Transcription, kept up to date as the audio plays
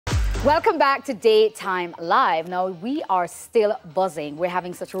Welcome back to Daytime Live. Now, we are still buzzing. We're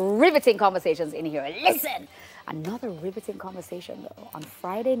having such riveting conversations in here. Listen, another riveting conversation, though, on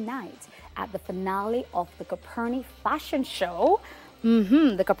Friday night at the finale of the Coperni fashion show.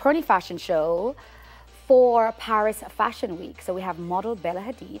 The Coperni fashion show for Paris Fashion Week. So we have model Bella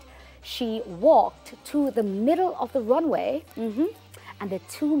Hadid. She walked to the middle of the runway, and the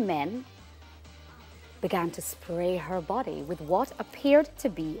two men began to spray her body with what appeared to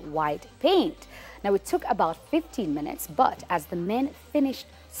be white paint. Now, it took about 15 minutes, but as the men finished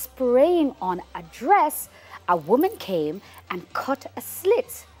spraying on a dress, a woman came and cut a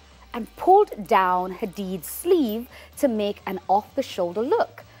slit and pulled down Hadid's sleeve to make an off-the-shoulder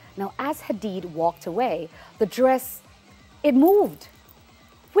look. Now, as Hadid walked away, the dress, it moved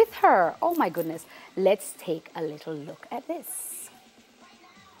with her. Oh my goodness. Let's take a little look at this.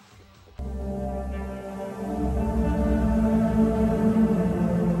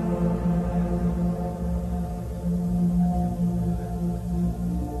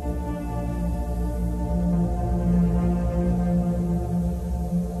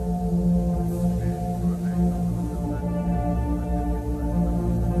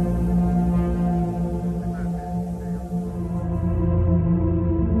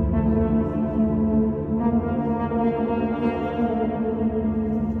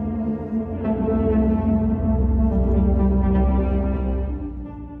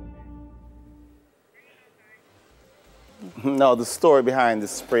 Now, the story behind the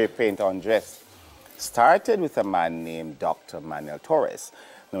spray paint on dress started with a man named Dr. Manuel Torres.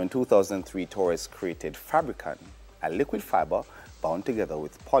 Now, in 2003, Torres created Fabricant, a liquid fiber bound together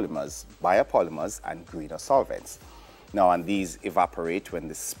with polymers, biopolymers, and greener solvents. Now, and these evaporate when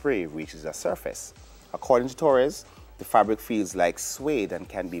the spray reaches a surface. According to Torres, the fabric feels like suede and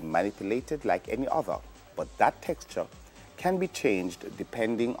can be manipulated like any other, but that texture can be changed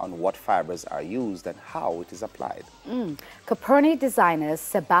depending on what fibers are used and how it is applied. Coperni designers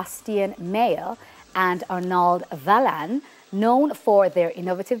Sebastian Mayer and Arnaud Vallan, known for their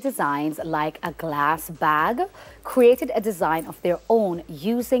innovative designs like a glass bag, created a design of their own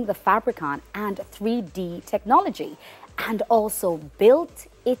using the Fabricant and 3D technology, and also built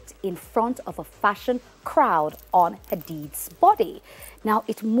it in front of a fashion crowd on Hadid's body. Now,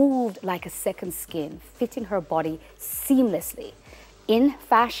 it moved like a second skin, fitting her body seamlessly. In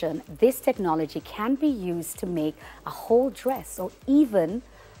fashion, this technology can be used to make a whole dress or even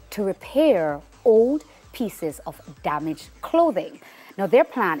to repair old pieces of damaged clothing. Now, their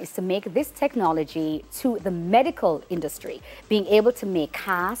plan is to make this technology to the medical industry, being able to make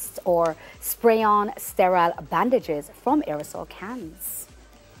casts or spray-on sterile bandages from aerosol cans.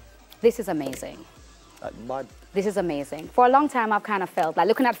 This is amazing. This is amazing. For a long time, I've kind of felt like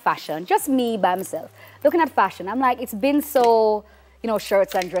looking at fashion, just me by myself, looking at fashion, I'm like, it's been so, you know,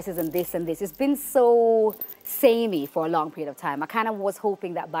 shirts and dresses and this and this. It's been so samey for a long period of time. I kind of was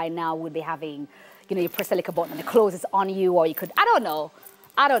hoping that by now we'd be having, you know, you press a little button and the clothes is on you, or you could, I don't know,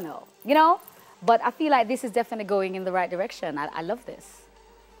 you know? But I feel like this is definitely going in the right direction. I love this.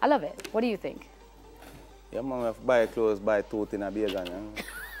 I love it. What do you think? Yeah, man, if buy clothes, buy tooth in a bag.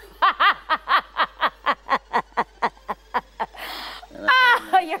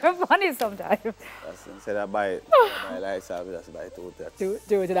 You're funny sometimes. Instead of buy lights, I just buy tooth.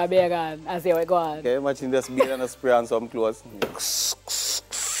 Do it in a bag and see how it goes. Okay, imagine just being on a spray on some clothes.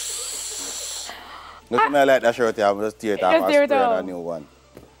 Nothing like that shirt, I'm just tear it off and spray on a new one.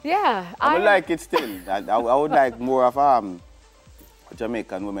 Yeah. I would like it still. I would like more of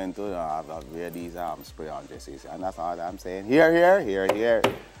Jamaican women to wear these spray-on dresses. And that's all I'm saying. Here.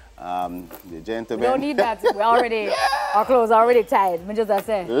 The gentlemen. We don't need that. We already, our clothes are already tied. Me just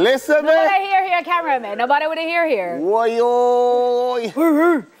say. Listen, nobody here, cameraman. Nobody would here. Whoa.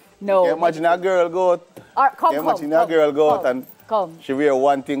 No. Can you imagine a girl go out? And she wear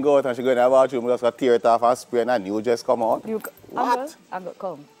one thing go out and she go in the bathroom, just tear it off and spray and a new dress come out. What? I'm good.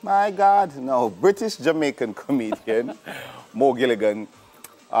 Come. My God. No. British Jamaican comedian Mo Gilligan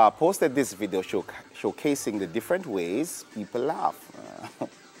posted this video showcasing the different ways people laugh.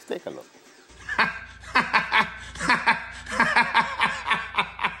 Let's take a look.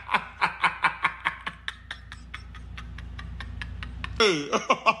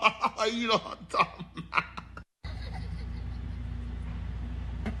 You know, dumb.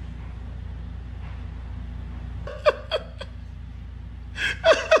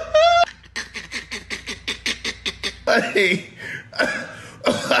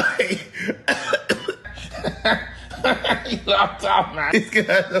 You locked out, man. This guy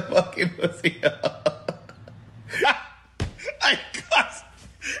has a fucking pussy. I got.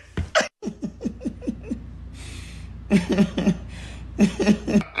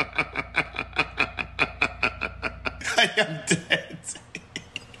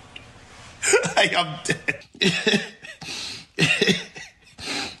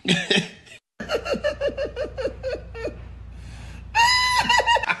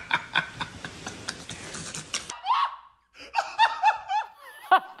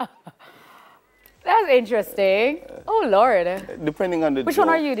 That's interesting. Oh, Lord. Depending on the Which joke.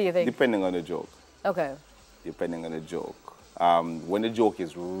 one are you, do you think? Depending on the joke. Okay. Depending on the joke. When the joke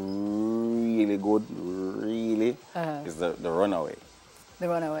is really good, really, is the runaway. The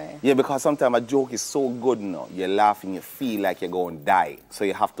runaway. Yeah, because sometimes a joke is so good now, you're laughing, you feel like you're going to die. So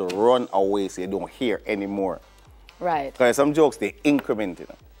you have to run away so you don't hear anymore. Right. Because some jokes, they increment, you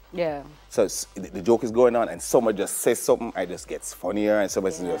know. Yeah. So the joke is going on and someone just says something, it just gets funnier and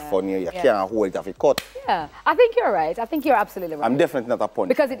someone says it's funnier. You can't hold it off your cut. Yeah. I think you're right. I think you're absolutely right. I'm definitely not a punch.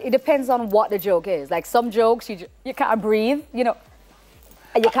 Because it depends on what the joke is. Like some jokes, you can't breathe, you know.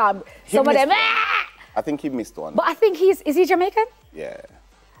 You can't. Some of them. I think he missed one. But I think is he Jamaican? Yeah.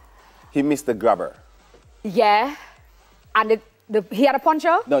 He missed the grabber. Yeah. And he had a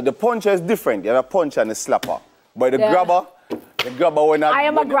puncher? No, the puncher is different. You have a puncher and a slapper. But the grabber when I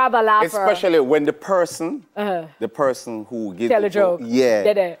am a grabber laugher. Especially when the person who gives tell a joke.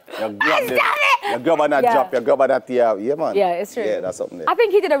 Yeah. You grab on that drop, you grab on that yeah, man. Yeah, it's true. Yeah, that's something there. I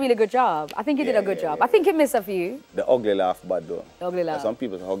think he did a really good job. I think he did a good job. I think he missed a few. The ugly laugh bad though. The ugly laugh. Some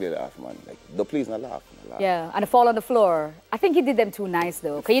people say ugly laugh, man. Like, please not laugh. Yeah, and fall on the floor. I think he did them too nice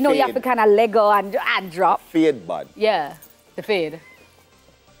though. Because you know you have to kind of let go and drop. Fade bad. Yeah, the fade.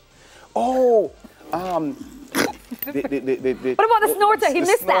 Oh, what about the snorter? He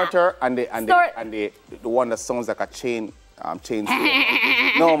missed that. The snorter and the one that sounds like a chain smoker.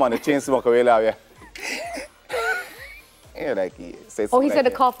 No man, the chain smoker will have you. Yeah, like he said. Oh, he like said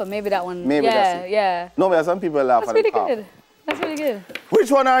the cougher. Maybe that one. Maybe that's it. Yeah. No, but some people laugh That's at the really cough. good. That's really good. Which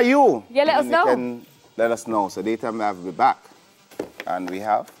one are you? Yeah, let us know. You can let us know. So daytime we have to be back. And we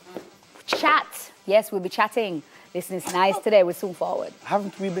have? Chat. Yes, we'll be chatting. Listen, it's nice today. We're soon forward.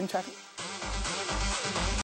 Haven't we been chatting?